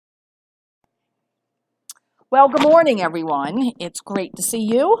Well, good morning, everyone. It's great to see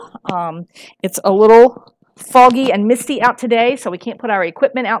you. It's a little foggy and misty out today, so we can't put our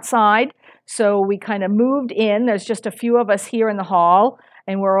equipment outside. So we kind of moved in. There's just a few of us here in the hall,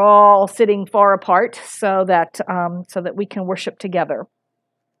 and we're all sitting far apart so that we can worship together.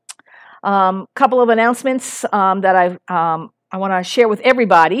 Couple of announcements that I want to share with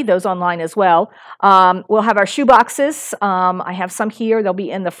everybody, those online as well. We'll have our shoe boxes. I have some here. They'll be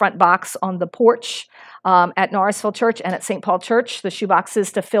in the front box on the porch at Norrisville Church and at St. Paul Church. The shoe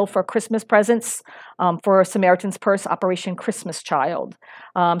boxes to fill for Christmas presents for Samaritan's Purse, Operation Christmas Child.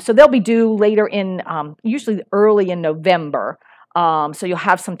 So they'll be due later in, usually early in November. So you'll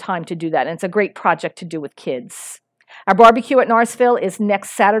have some time to do that. And it's a great project to do with kids. Our barbecue at Norrisville is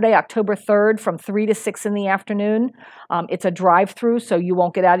next Saturday, October 3rd, from 3 to 6 in the afternoon. It's a drive-through, so you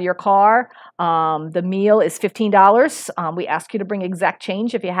won't get out of your car. The meal is $15. We ask you to bring exact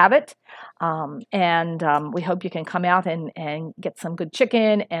change if you have it. We hope you can come out and get some good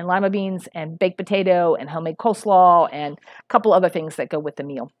chicken and lima beans and baked potato and homemade coleslaw and a couple other things that go with the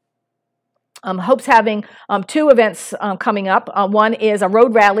meal. Hope's having two events coming up. One is a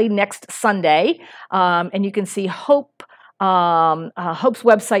road rally next Sunday, and you can see Hope's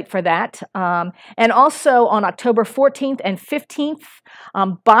website for that. And also on October 14th and 15th,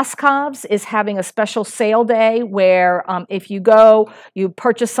 Boscov's is having a special sale day where if you go, you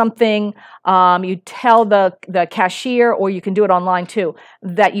purchase something, you tell the cashier, or you can do it online too,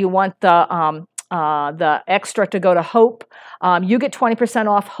 that you want the extra to go to Hope. You get 20%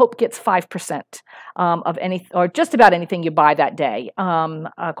 off. Hope gets 5% of any, or just about anything you buy that day,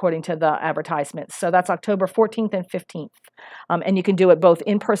 according to the advertisements. So that's October 14th and 15th. And you can do it both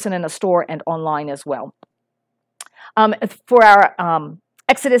in person in a store and online as well. For our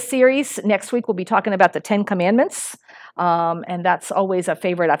Exodus series, next week we'll be talking about the 10 Commandments. And that's always a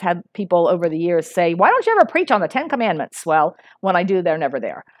favorite. I've had people over the years say, why don't you ever preach on the 10 Commandments? Well, when I do, they're never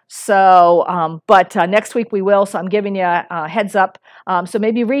there. So, but next week we will, so I'm giving you a heads up. So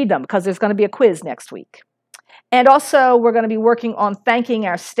maybe read them, because there's going to be a quiz next week. And also, we're going to be working on thanking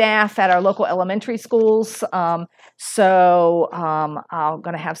our staff at our local elementary schools. I'm going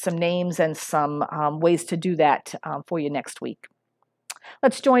to have some names and some ways to do that for you next week.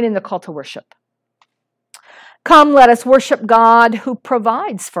 Let's join in the call to worship. Come, let us worship God who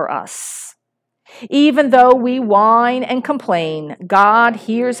provides for us. Even though we whine and complain, God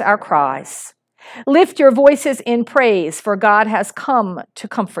hears our cries. Lift your voices in praise, for God has come to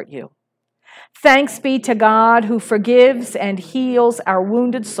comfort you. Thanks be to God who forgives and heals our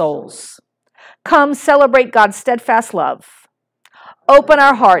wounded souls. Come celebrate God's steadfast love. Open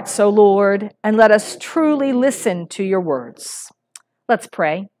our hearts, O Lord, and let us truly listen to your words. Let's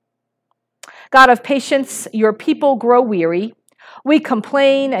pray. God of patience, your people grow weary. We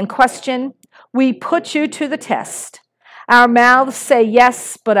complain and question. We put you to the test. Our mouths say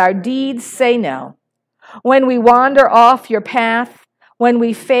yes, but our deeds say no. When we wander off your path, when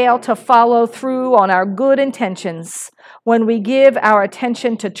we fail to follow through on our good intentions, when we give our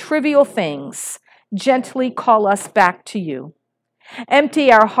attention to trivial things, gently call us back to you.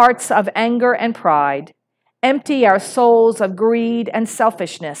 Empty our hearts of anger and pride. Empty our souls of greed and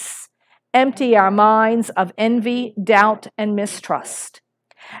selfishness. Empty our minds of envy, doubt, and mistrust.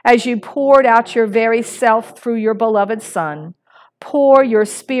 As you poured out your very self through your beloved Son, pour your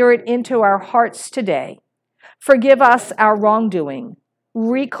Spirit into our hearts today. Forgive us our wrongdoing.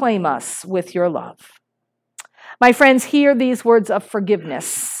 Reclaim us with your love. My friends, hear these words of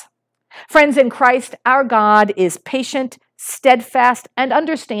forgiveness. Friends in Christ, our God is patient, steadfast, and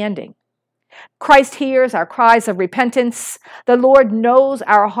understanding. Christ hears our cries of repentance. The Lord knows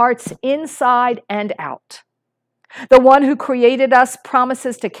our hearts inside and out. The one who created us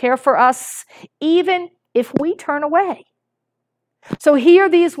promises to care for us, even if we turn away. So hear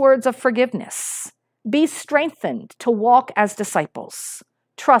these words of forgiveness. Be strengthened to walk as disciples.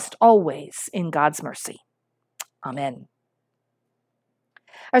 Trust always in God's mercy. Amen.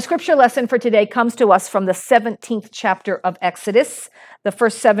 Our scripture lesson for today comes to us from the 17th chapter of Exodus, the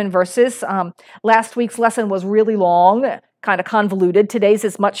first 7 verses. Last week's lesson was really long, kind of convoluted. Today's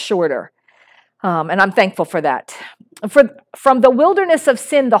is much shorter, and I'm thankful for that. From the wilderness of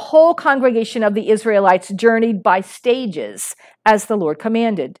sin, the whole congregation of the Israelites journeyed by stages, as the Lord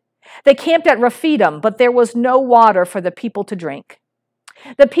commanded. They camped at Rephidim, but there was no water for the people to drink.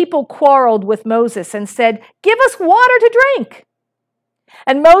 The people quarreled with Moses and said, "Give us water to drink."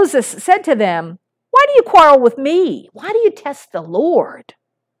 And Moses said to them, "Why do you quarrel with me? Why do you test the Lord?"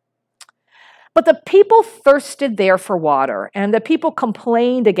 But the people thirsted there for water, and the people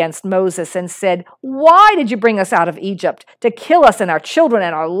complained against Moses and said, "Why did you bring us out of Egypt to kill us and our children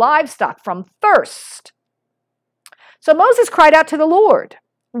and our livestock from thirst?" So Moses cried out to the Lord,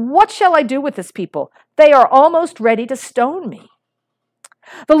 "What shall I do with this people? They are almost ready to stone me."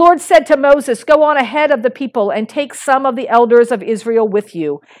 The Lord said to Moses, "Go on ahead of the people and take some of the elders of Israel with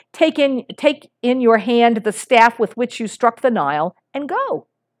you. Take in your hand the staff with which you struck the Nile and go.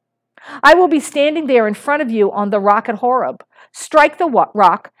 I will be standing there in front of you on the rock at Horeb. Strike the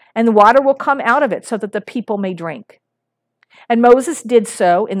rock, and the water will come out of it so that the people may drink." And Moses did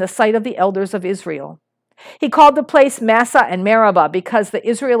so in the sight of the elders of Israel. He called the place Massah and Meribah because the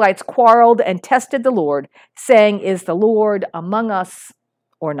Israelites quarreled and tested the Lord, saying, "Is the Lord among us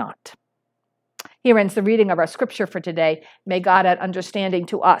or not?" Here ends the reading of our scripture for today. May God add understanding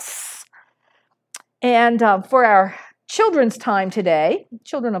to us. And for our children's time today,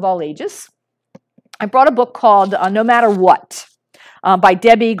 children of all ages, I brought a book called No Matter What by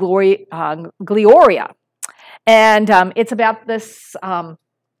Debbie Glioria. And it's about this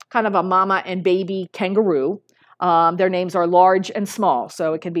kind of a mama and baby kangaroo. Their names are Large and Small,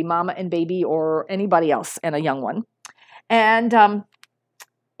 so it can be mama and baby or anybody else and a young one. And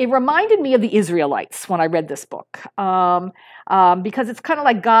it reminded me of the Israelites when I read this book, because it's kind of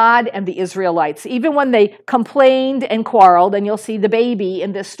like God and the Israelites. Even when they complained and quarreled, and you'll see the baby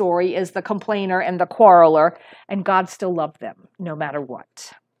in this story is the complainer and the quarreler, and God still loved them no matter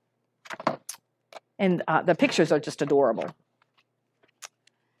what. And the pictures are just adorable.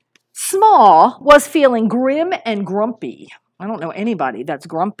 Small was feeling grim and grumpy. I don't know anybody that's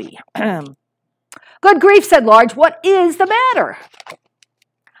grumpy. "Good grief," said Large, "what is the matter?"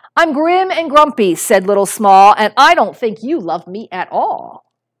 "I'm grim and grumpy," said Little Small, "and I don't think you love me at all."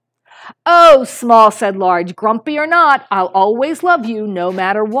 "Oh, Small," said Large, "grumpy or not, I'll always love you no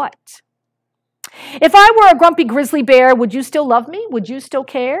matter what." "If I were a grumpy grizzly bear, would you still love me? Would you still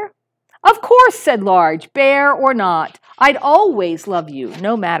care?" "Of course," said Large, "bear or not, I'd always love you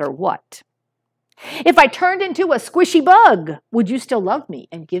no matter what." "If I turned into a squishy bug, would you still love me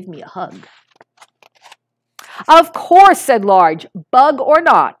and give me a hug?" "Of course," said Large, "bug or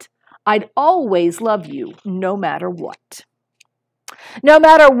not, I'd always love you no matter what." "No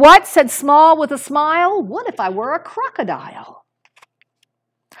matter what," said Small with a smile, "what if I were a crocodile?"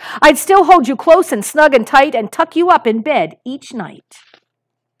 "I'd still hold you close and snug and tight and tuck you up in bed each night."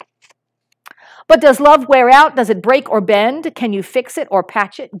 "But does love wear out? Does it break or bend? Can you fix it or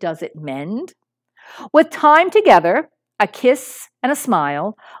patch it? Does it mend?" "With time together, a kiss and a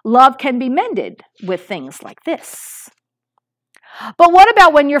smile, love can be mended with things like this." "But what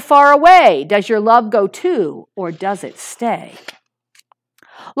about when you're far away? Does your love go too, or does it stay?"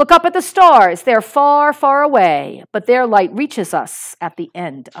 "Look up at the stars. They're far, far away, but their light reaches us at the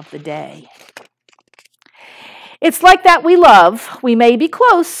end of the day." It's like that we love. We may be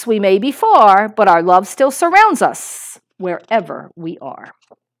close, we may be far, but our love still surrounds us wherever we are.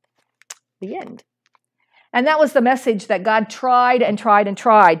 The end. And that was the message that God tried and tried and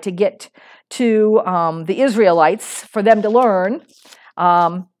tried to get to the Israelites for them to learn.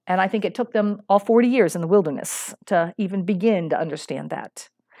 And I think it took them all 40 years in the wilderness to even begin to understand that.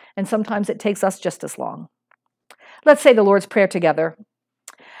 And sometimes it takes us just as long. Let's say the Lord's Prayer together.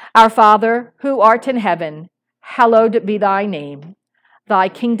 Our Father, who art in heaven, hallowed be thy name. Thy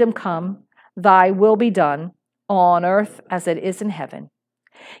kingdom come, thy will be done, on earth as it is in heaven.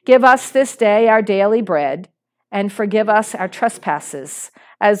 Give us this day our daily bread, and forgive us our trespasses,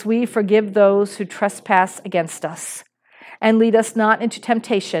 as we forgive those who trespass against us. And lead us not into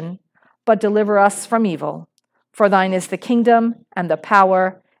temptation, but deliver us from evil. For thine is the kingdom, and the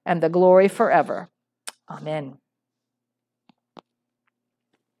power, and the glory forever. Amen.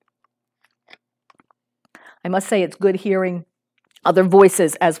 I must say it's good hearing other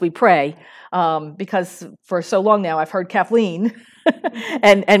voices as we pray, because for so long now I've heard Kathleen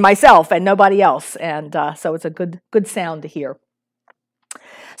and myself and nobody else, and so it's a good sound to hear.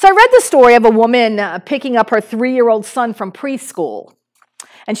 So I read the story of a woman picking up her 3-year-old son from preschool,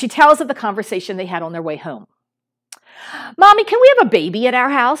 and she tells of the conversation they had on their way home. "Mommy, can we have a baby at our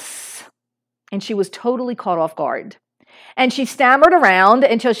house?" And she was totally caught off guard. And she stammered around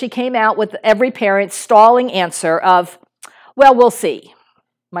until she came out with every parent's stalling answer of, "Well, we'll see."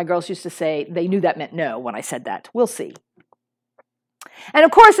 My girls used to say they knew that meant no when I said that. "We'll see." And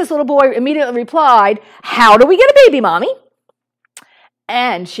of course, this little boy immediately replied, "How do we get a baby, Mommy?"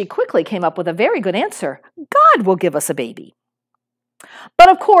 And she quickly came up with a very good answer. "God will give us a baby." But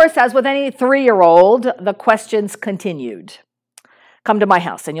of course, as with any 3-year-old, the questions continued. "Come to my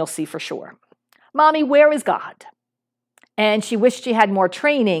house and you'll see for sure." "Mommy, where is God?" And she wished she had more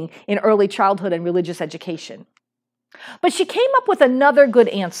training in early childhood and religious education. But she came up with another good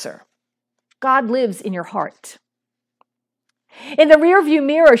answer. God lives in your heart. In the rearview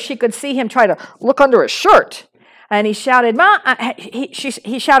mirror, she could see him try to look under his shirt. And he shouted,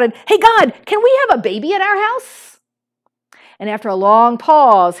 he shouted, "Hey God, can we have a baby at our house?" And after a long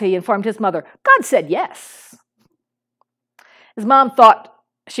pause, he informed his mother, "God said yes." His mom thought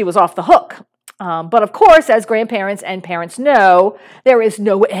she was off the hook. But of course, as grandparents and parents know, there is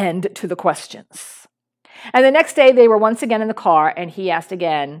no end to the questions. And the next day, they were once again in the car, and he asked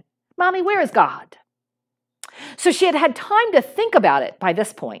again, "Mommy, where is God?" So she had had time to think about it by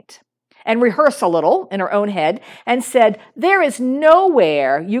this point and rehearse a little in her own head and said, "There is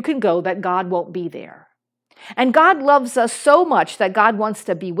nowhere you can go that God won't be there. And God loves us so much that God wants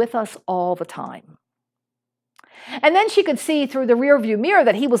to be with us all the time." And then she could see through the rearview mirror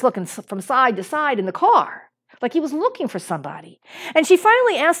that he was looking from side to side in the car, like he was looking for somebody. And she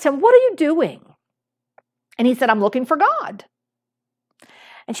finally asked him, "What are you doing?" And he said, "I'm looking for God."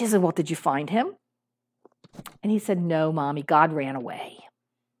 And she said, "Well, did you find him?" And he said, "No, Mommy, God ran away."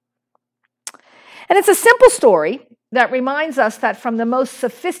 And it's a simple story that reminds us that from the most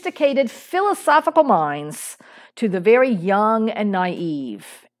sophisticated philosophical minds to the very young and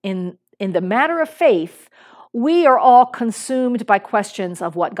naive, in the matter of faith, we are all consumed by questions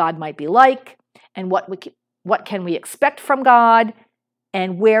of what God might be like and what can we expect from God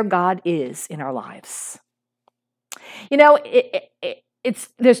and where God is in our lives. You know,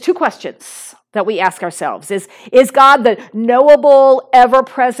 there's two questions that we ask ourselves. Is God the knowable,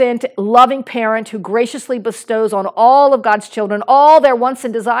 ever-present, loving parent who graciously bestows on all of God's children all their wants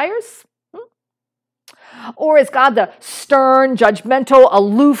and desires? Or is God the stern, judgmental,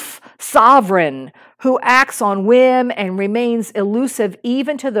 aloof sovereign who acts on whim and remains elusive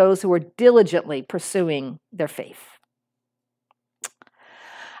even to those who are diligently pursuing their faith?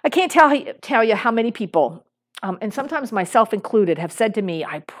 I can't tell you how many people, and sometimes myself included, have said to me,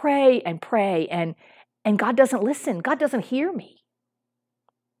 "I pray and pray, and God doesn't listen. God doesn't hear me."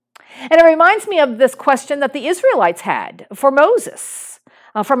 And it reminds me of this question that the Israelites had for Moses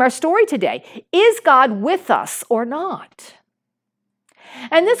from our story today. Is God with us or not?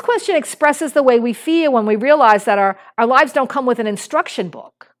 And this question expresses the way we feel when we realize that our lives don't come with an instruction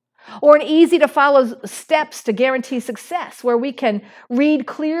book or an easy-to-follow steps to guarantee success, where we can read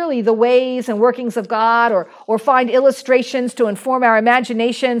clearly the ways and workings of God or find illustrations to inform our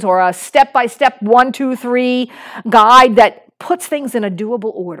imaginations or a step-by-step 1, 2, 3 guide that puts things in a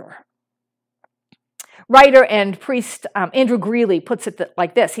doable order. Writer and priest Andrew Greeley puts it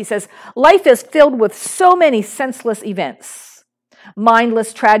like this. He says, "Life is filled with so many senseless events.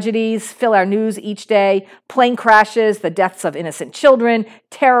 Mindless tragedies fill our news each day, plane crashes, the deaths of innocent children,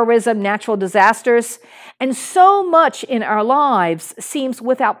 terrorism, natural disasters, and so much in our lives seems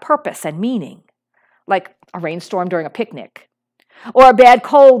without purpose and meaning, like a rainstorm during a picnic, or a bad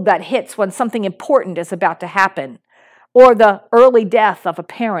cold that hits when something important is about to happen, or the early death of a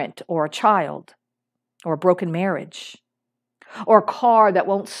parent or a child, or a broken marriage, or a car that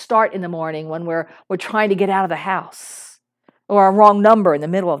won't start in the morning when we're trying to get out of the house, or a wrong number in the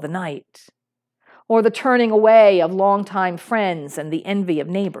middle of the night, or the turning away of longtime friends and the envy of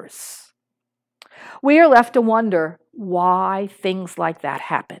neighbors. We are left to wonder why things like that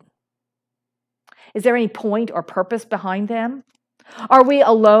happen. Is there any point or purpose behind them? Are we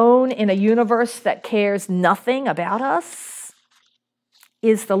alone in a universe that cares nothing about us?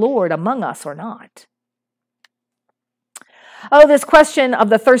 Is the Lord among us or not? Oh, this question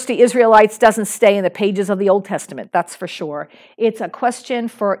of the thirsty Israelites doesn't stay in the pages of the Old Testament, that's for sure. It's a question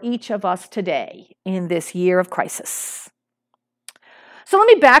for each of us today in this year of crisis. So let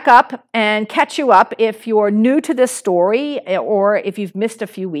me back up and catch you up if you're new to this story or if you've missed a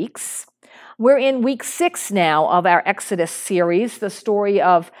few weeks. We're in week 6 now of our Exodus series, the story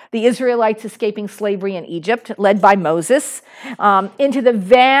of the Israelites escaping slavery in Egypt, led by Moses, into the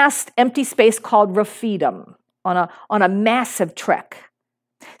vast empty space called Rephidim, on a massive trek.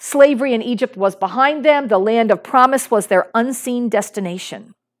 Slavery in Egypt was behind them. The land of promise was their unseen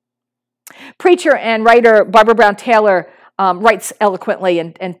destination. Preacher and writer Barbara Brown Taylor writes eloquently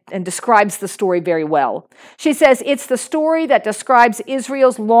and describes the story very well. She says, "It's the story that describes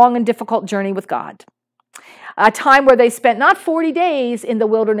Israel's long and difficult journey with God, a time where they spent not 40 days in the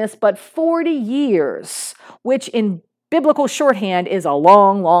wilderness, but 40 years, which in biblical shorthand is a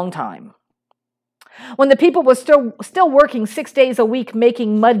long, long time. When the people were still working 6 days a week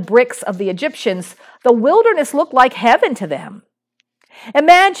making mud bricks of the Egyptians, the wilderness looked like heaven to them.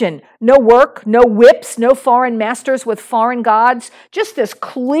 Imagine no work, no whips, no foreign masters with foreign gods, just this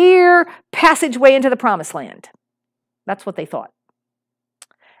clear passageway into the promised land." That's what they thought.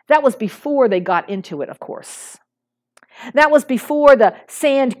 That was before they got into it, of course. That was before the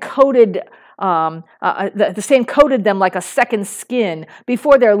sand-coated the sand coated them like a second skin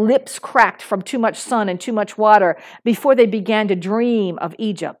before their lips cracked from too much sun and too much water, before they began to dream of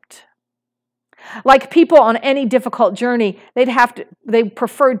Egypt. Like people on any difficult journey, they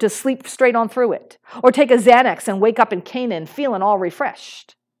preferred to sleep straight on through it, or take a Xanax and wake up in Canaan feeling all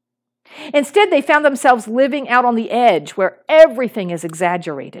refreshed. Instead, they found themselves living out on the edge where everything is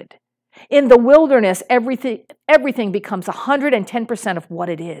exaggerated. In the wilderness, everything becomes 110% of what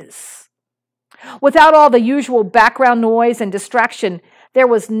it is. Without all the usual background noise and distraction, there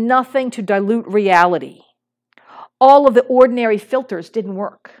was nothing to dilute reality. All of the ordinary filters didn't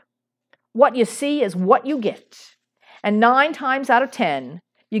work. What you see is what you get. And 9 times out of 10,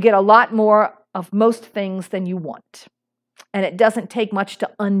 you get a lot more of most things than you want. And it doesn't take much to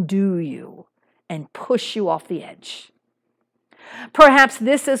undo you and push you off the edge. Perhaps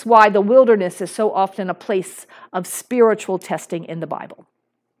this is why the wilderness is so often a place of spiritual testing in the Bible.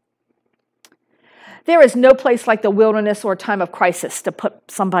 There is no place like the wilderness or time of crisis to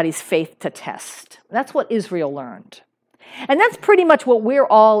put somebody's faith to test. That's what Israel learned. And that's pretty much what we're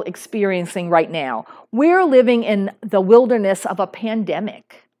all experiencing right now. We're living in the wilderness of a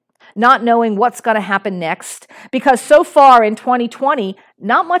pandemic, not knowing what's going to happen next, because so far in 2020,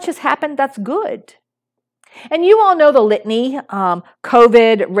 not much has happened that's good. And you all know the litany: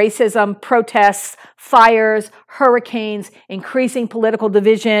 COVID, racism, protests, fires, hurricanes, increasing political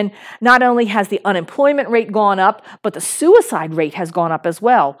division. Not only has the unemployment rate gone up, but the suicide rate has gone up as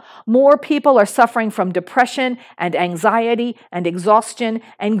well. More people are suffering from depression and anxiety and exhaustion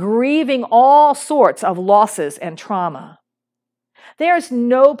and grieving all sorts of losses and trauma. There's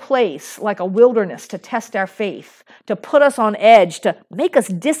no place like a wilderness to test our faith, to put us on edge, to make us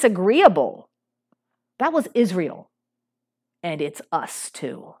disagreeable. That was Israel, and it's us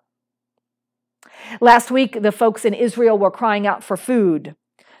too. Last week, the folks in Israel were crying out for food.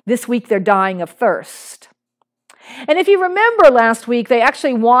 This week, they're dying of thirst. And if you remember last week, they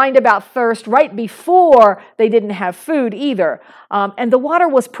actually whined about thirst right before they didn't have food either. And the water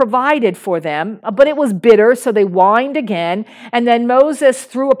was provided for them, but it was bitter, so they whined again. And then Moses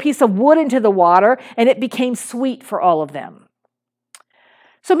threw a piece of wood into the water, and it became sweet for all of them.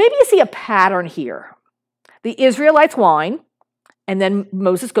 So maybe you see a pattern here. The Israelites whine, and then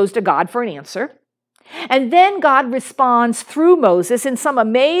Moses goes to God for an answer. And then God responds through Moses in some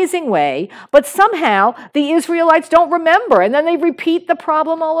amazing way, but somehow the Israelites don't remember, and then they repeat the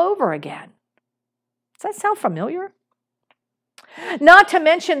problem all over again. Does that sound familiar? Not to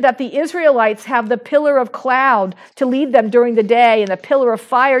mention that the Israelites have the pillar of cloud to lead them during the day and the pillar of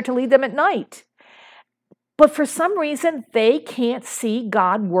fire to lead them at night. But for some reason, they can't see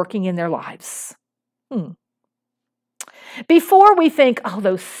God working in their lives. Before we think, oh,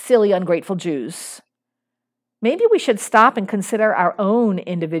 those silly, ungrateful Jews, maybe we should stop and consider our own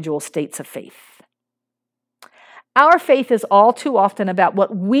individual states of faith. Our faith is all too often about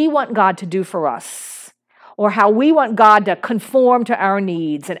what we want God to do for us, or how we want God to conform to our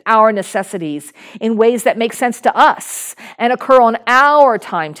needs and our necessities in ways that make sense to us and occur on our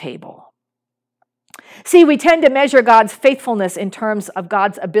timetable. See, we tend to measure God's faithfulness in terms of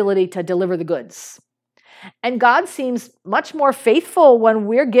God's ability to deliver the goods. And God seems much more faithful when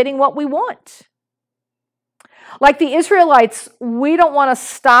we're getting what we want. Like the Israelites, we don't want to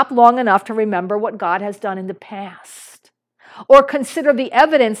stop long enough to remember what God has done in the past, or consider the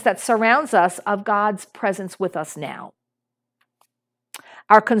evidence that surrounds us of God's presence with us now.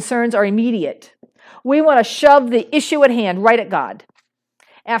 Our concerns are immediate. We want to shove the issue at hand right at God.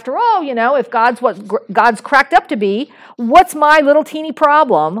 After all, if God's what God's cracked up to be, what's my little teeny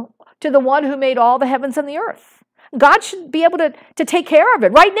problem to the one who made all the heavens and the earth? God should be able to take care of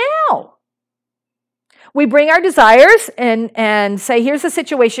it right now. We bring our desires and say, here's the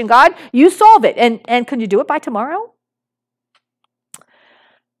situation, God, you solve it. And can you do it by tomorrow?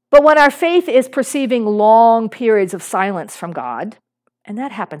 But when our faith is perceiving long periods of silence from God, and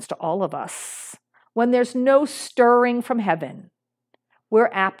that happens to all of us, when there's no stirring from heaven, we're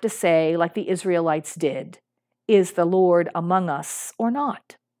apt to say, like the Israelites did, is the Lord among us or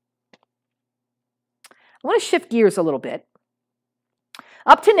not? I want to shift gears a little bit.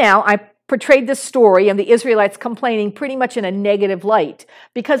 Up to now, I portrayed this story and the Israelites complaining pretty much in a negative light,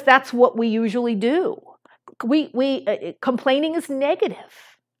 because that's what we usually do. Complaining is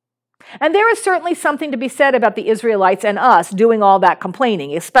negative. And there is certainly something to be said about the Israelites and us doing all that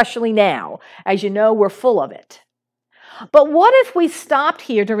complaining, especially now. As you know, we're full of it. But what if we stopped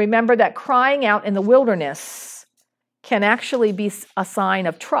here to remember that crying out in the wilderness can actually be a sign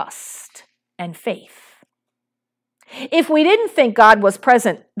of trust and faith? If we didn't think God was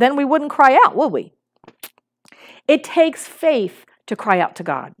present, then we wouldn't cry out, would we? It takes faith to cry out to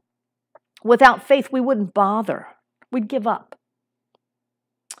God. Without faith, we wouldn't bother. We'd give up.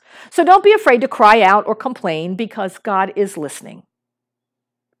 So don't be afraid to cry out or complain, because God is listening.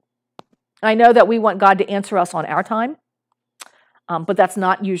 I know that we want God to answer us on our time, but that's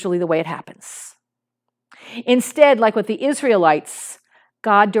not usually the way it happens. Instead, like with the Israelites,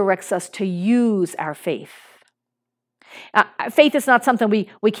 God directs us to use our faith. Faith is not something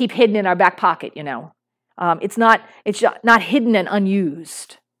we keep hidden in our back pocket, you know. It's not hidden and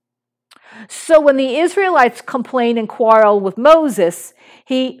unused. So when the Israelites complain and quarrel with Moses,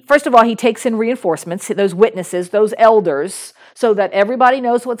 first of all, he takes in reinforcements, those witnesses, those elders, so that everybody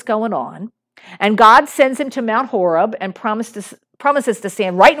knows what's going on. And God sends him to Mount Horeb and promises to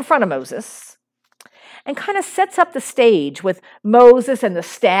stand right in front of Moses, and kind of sets up the stage with Moses and the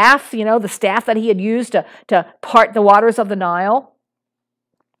staff, you know, the staff that he had used to part the waters of the Nile.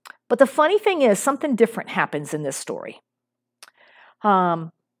 But the funny thing is, something different happens in this story.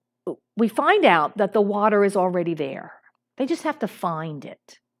 We find out that the water is already there. They just have to find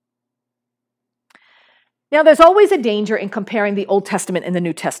it. Now, there's always a danger in comparing the Old Testament and the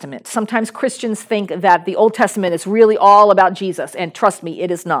New Testament. Sometimes Christians think that the Old Testament is really all about Jesus, and trust me,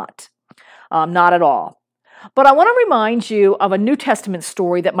 it is not. Not at all. But I want to remind you of a New Testament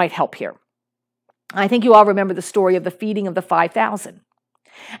story that might help here. I think you all remember the story of the feeding of the 5,000.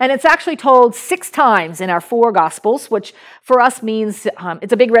 And it's actually told 6 times in our 4 Gospels, which for us means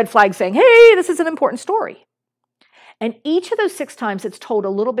it's a big red flag saying, hey, this is an important story. And each of those 6 times, it's told a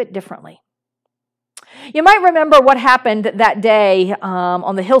little bit differently. You might remember what happened that day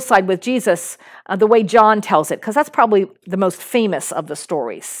on the hillside with Jesus, the way John tells it, because that's probably the most famous of the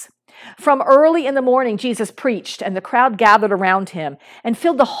stories. From early in the morning, Jesus preached, and the crowd gathered around him and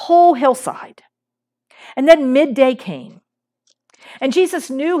filled the whole hillside. And then midday came. And Jesus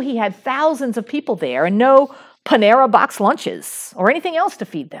knew he had thousands of people there and no Panera box lunches or anything else to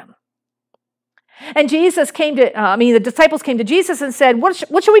feed them. And the disciples came to Jesus and said, what should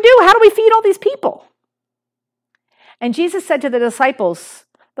we do? How do we feed all these people? And Jesus said to the disciples,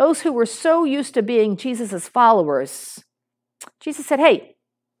 those who were so used to being Jesus' followers, Jesus said, hey,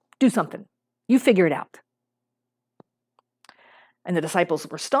 do something. You figure it out. And the disciples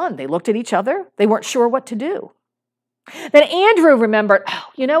were stunned. They looked at each other. They weren't sure what to do. Then Andrew remembered,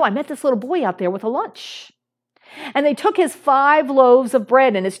 I met this little boy out there with a lunch. And they took his 5 loaves of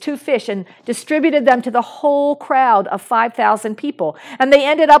bread and his 2 fish and distributed them to the whole crowd of 5,000 people. And they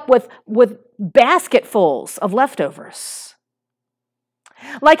ended up with basketfuls of leftovers.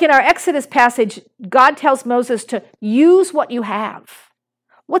 Like in our Exodus passage, God tells Moses to use what you have.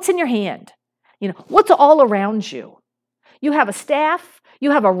 What's in your hand? What's all around you? You have a staff,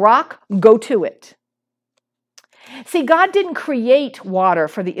 you have a rock, go to it. See, God didn't create water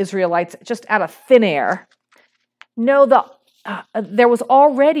for the Israelites just out of thin air. No, there was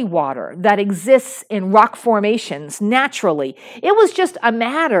already water that exists in rock formations naturally. It was just a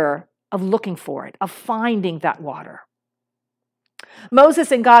matter of looking for it, of finding that water.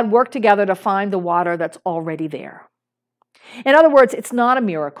 Moses and God worked together to find the water that's already there. In other words, it's not a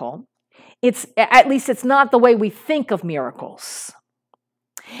miracle. At least it's not the way we think of miracles.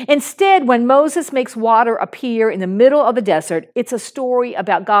 Instead, when Moses makes water appear in the middle of the desert, it's a story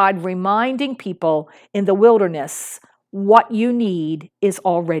about God reminding people in the wilderness, what you need is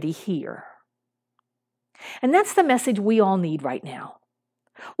already here. And that's the message we all need right now.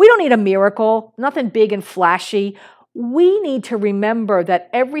 We don't need a miracle, nothing big and flashy. We need to remember that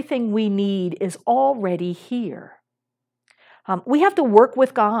everything we need is already here. We have to work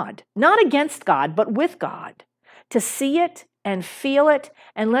with God, not against God, but with God, to see it and feel it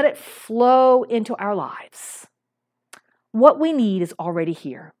and let it flow into our lives. What we need is already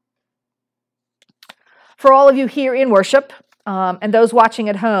here. For all of you here in worship and those watching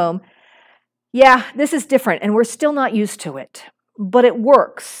at home, this is different and we're still not used to it, but it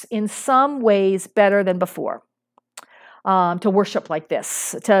works in some ways better than before. To worship like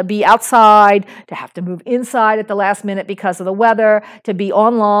this, to be outside, to have to move inside at the last minute because of the weather, to be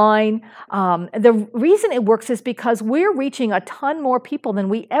online. The reason it works is because we're reaching a ton more people than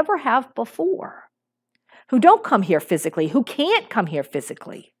we ever have before, who don't come here physically, who can't come here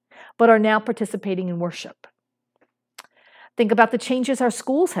physically, but are now participating in worship. Think about the changes our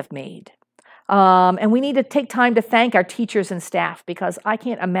schools have made. And we need to take time to thank our teachers and staff, because I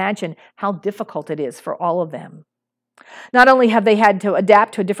can't imagine how difficult it is for all of them. Not only have they had to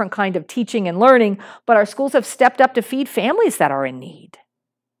adapt to a different kind of teaching and learning, but our schools have stepped up to feed families that are in need.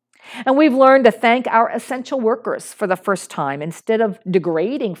 And we've learned to thank our essential workers for the first time instead of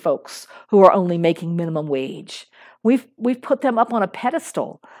degrading folks who are only making minimum wage. We've put them up on a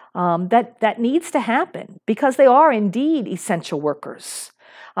pedestal that needs to happen because they are indeed essential workers.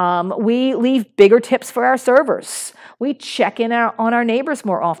 We leave bigger tips for our servers. We check in on our neighbors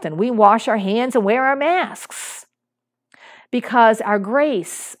more often. We wash our hands and wear our masks. Because our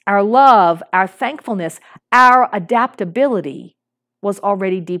grace, our love, our thankfulness, our adaptability was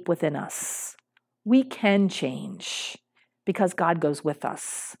already deep within us. We can change because God goes with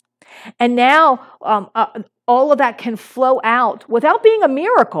us. And now all of that can flow out without being a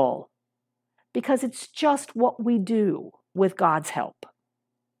miracle because it's just what we do with God's help.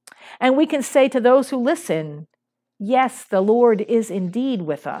 And we can say to those who listen, yes, the Lord is indeed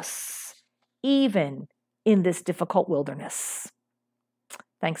with us, even in this difficult wilderness.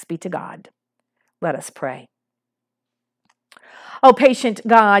 Thanks be to God. Let us pray. Oh, patient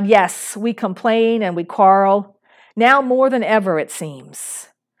God, yes, we complain and we quarrel, now more than ever it seems.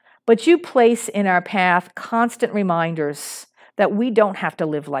 But you place in our path constant reminders that we don't have to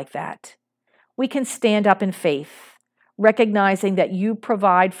live like that. We can stand up in faith, recognizing that you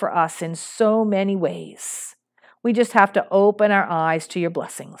provide for us in so many ways. We just have to open our eyes to your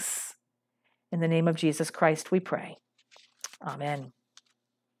blessings. In the name of Jesus Christ, we pray. Amen.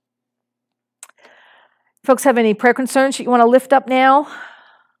 Folks have any prayer concerns you want to lift up now?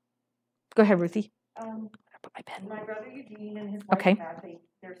 Go ahead, Ruthie. I put my pen. My brother Eugene and his wife Kathy,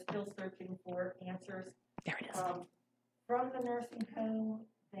 they're still searching for answers. There it is. From the nursing home,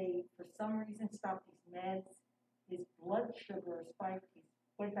 they, for some reason, stopped his meds. His blood sugar spiked. He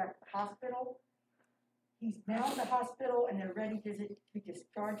went back to the hospital. He's now in the hospital, and they're ready to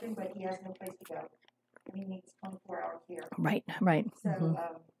discharge him, but he has no place to go. He needs 24-hour care. Right. So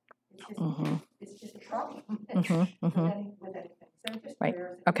it's just a problem with anything. So just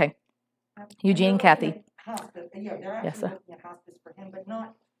prayers. Okay. Eugene, Kathy. Hospice. Yeah, they're actually looking at hospice for him, but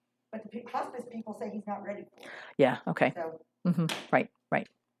the hospice people say he's not ready for it. Yeah, okay. So, Right.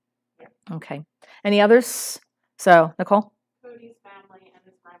 Yeah. Okay. Any others? So, Nicole? Cody's family and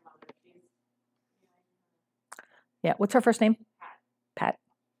his grandmother. Yeah, what's her first name? Pat.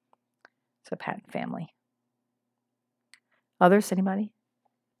 So Pat family. Others, anybody?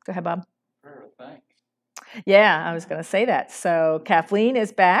 Go ahead, Bob. Prayer of thanks. Yeah, I was going to say that. So Kathleen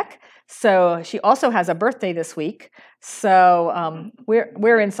is back. So she also has a birthday this week. So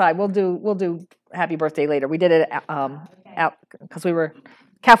we're inside. We'll do happy birthday later. We did it out because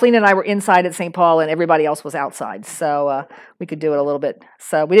Kathleen and I were inside at St. Paul and everybody else was outside. So we could do it a little bit.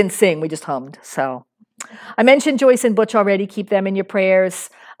 So we didn't sing, we just hummed. So I mentioned Joyce and Butch already. Keep them in your prayers.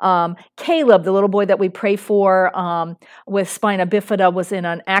 Caleb, the little boy that we pray for with spina bifida, was in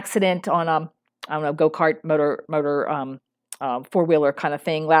an accident on go-kart, motor, four-wheeler kind of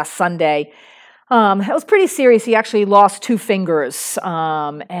thing last Sunday. It was pretty serious. He actually lost 2 fingers,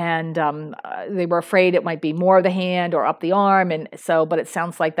 and they were afraid it might be more of the hand or up the arm, but it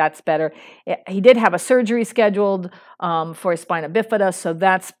sounds like that's better. He did have a surgery scheduled for his spina bifida, so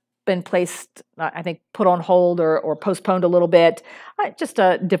that's been placed, I think, put on hold or postponed a little bit. Just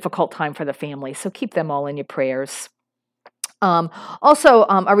a difficult time for the family, so keep them all in your prayers. Also,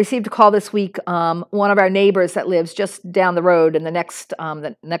 I received a call this week. One of our neighbors that lives just down the road in the next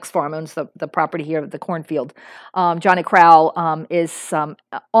farm, owns the property here at the cornfield. Johnny Crowell is on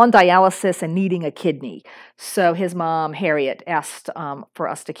dialysis and needing a kidney. So his mom, Harriet, asked for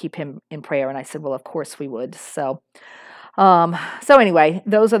us to keep him in prayer, and I said, well, of course we would. So anyway,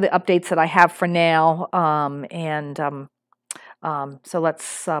 those are the updates that I have for now. So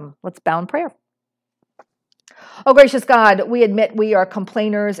let's bow in prayer. Oh, gracious God, we admit we are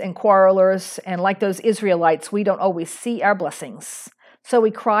complainers and quarrelers, and like those Israelites, we don't always see our blessings. So we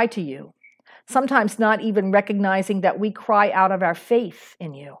cry to you, sometimes not even recognizing that we cry out of our faith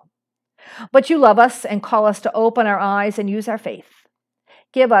in you. But you love us and call us to open our eyes and use our faith.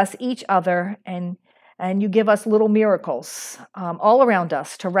 Give us each other, and you give us little miracles all around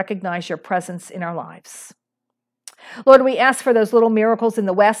us to recognize your presence in our lives. Lord, we ask for those little miracles in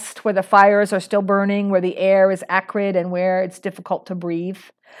the West where the fires are still burning, where the air is acrid, and where it's difficult to breathe.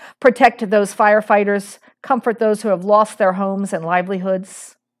 Protect those firefighters. Comfort those who have lost their homes and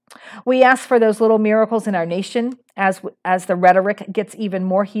livelihoods. We ask for those little miracles in our nation as the rhetoric gets even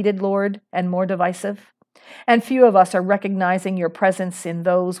more heated, Lord, and more divisive. And few of us are recognizing your presence in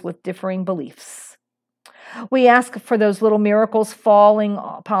those with differing beliefs. We ask for those little miracles falling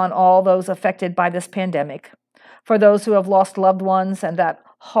upon all those affected by this pandemic. For those who have lost loved ones, and that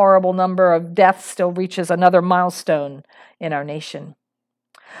horrible number of deaths still reaches another milestone in our nation.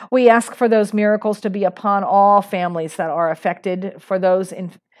 We ask for those miracles to be upon all families that are affected, for those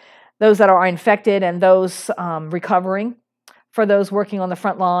that are infected and those recovering, for those working on the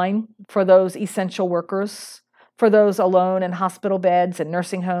front line, for those essential workers, for those alone in hospital beds and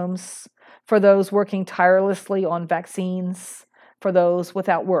nursing homes, for those working tirelessly on vaccines, for those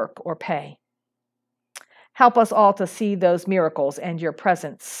without work or pay. Help us all to see those miracles and your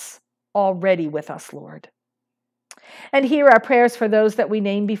presence already with us, Lord. And hear our prayers for those that we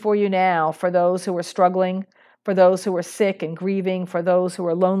name before you now, for those who are struggling, for those who are sick and grieving, for those who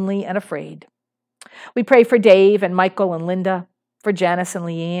are lonely and afraid. We pray for Dave and Michael and Linda, for Janice and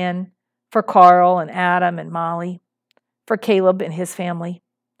Leanne, for Carl and Adam and Molly, for Caleb and his family,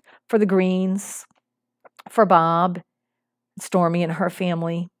 for the Greens, for Bob, Stormy and her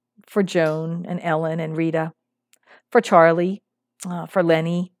family, for Joan and Ellen and Rita, for Charlie, for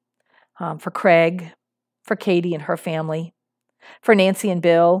Lenny, for Craig, for Katie and her family, for Nancy and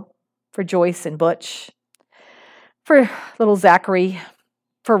Bill, for Joyce and Butch, for little Zachary,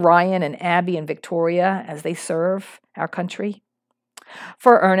 for Ryan and Abby and Victoria as they serve our country,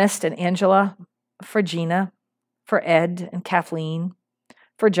 for Ernest and Angela, for Gina, for Ed and Kathleen,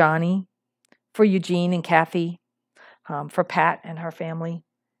 for Johnny, for Eugene and Kathy, for Pat and her family,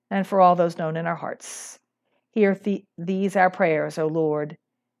 and for all those known in our hearts. Hear these our prayers, O Lord,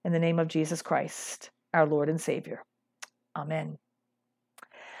 in the name of Jesus Christ, our Lord and Savior. Amen.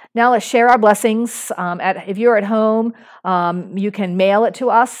 Now let's share our blessings. If you're at home, you can mail it to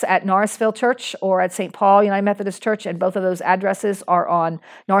us at Norrisville Church or at St. Paul United Methodist Church, and both of those addresses are on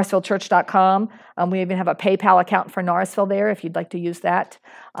norrisvillechurch.com. We even have a PayPal account for Norrisville there if you'd like to use that.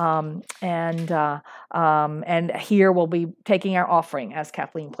 And here we'll be taking our offering as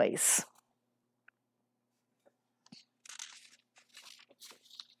Kathleen plays.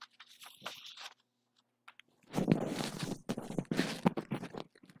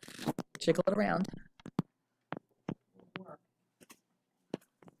 Jiggle it around.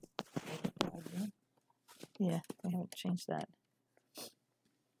 Yeah, I haven't changed that.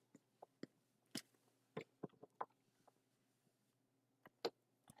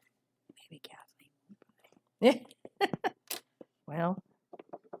 Maybe Kathleen. Well,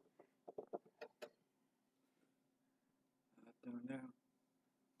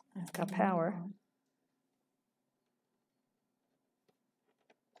 it's got power.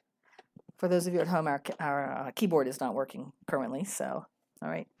 For those of you at home, our keyboard is not working currently, so, all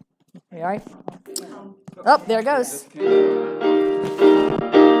right. You all right? Oh, there it goes.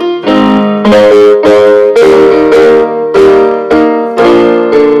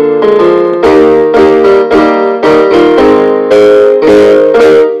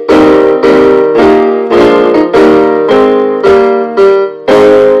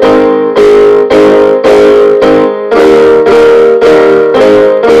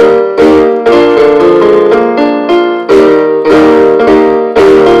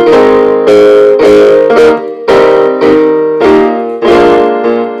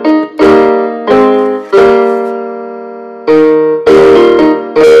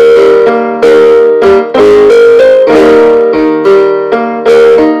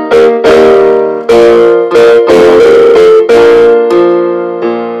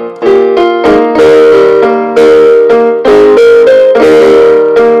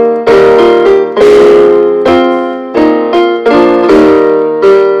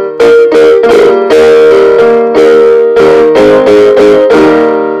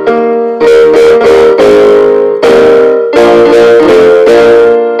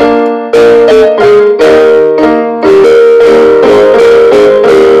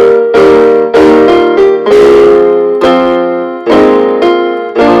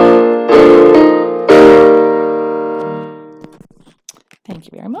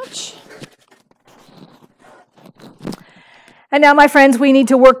 And now, my friends, we need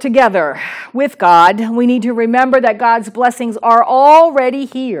to work together with God. We need to remember that God's blessings are already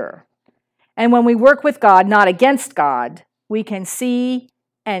here. And when we work with God, not against God, we can see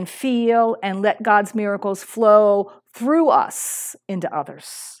and feel and let God's miracles flow through us into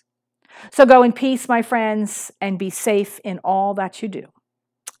others. So go in peace, my friends, and be safe in all that you do.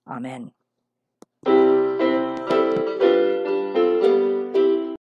 Amen.